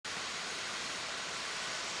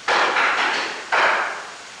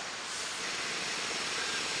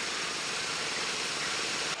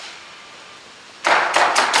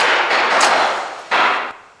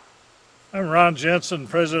I'm Ron Jensen,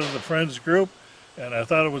 President of the Friends Group, and I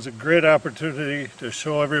thought it was a great opportunity to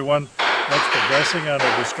show everyone what's progressing on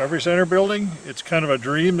our Discovery Center building. It's kind of a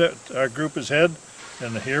dream that our group has had,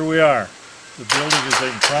 and here we are. The building is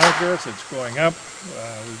in progress, it's going up.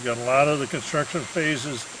 We've got a lot of the construction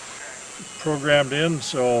phases programmed in,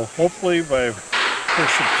 so hopefully by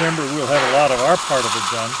 1st September we'll have a lot of our part of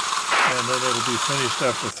it done, and then it'll be finished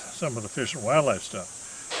up with some of the fish and wildlife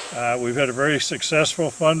stuff. We've had a very successful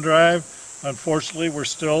fund drive. Unfortunately, we're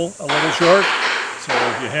still a little short, so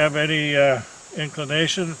if you have any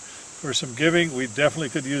inclination for some giving, we definitely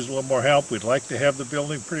could use a little more help. We'd like to have the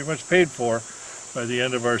building pretty much paid for by the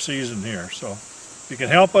end of our season here. So if you can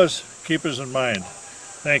help us, keep us in mind.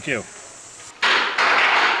 Thank you.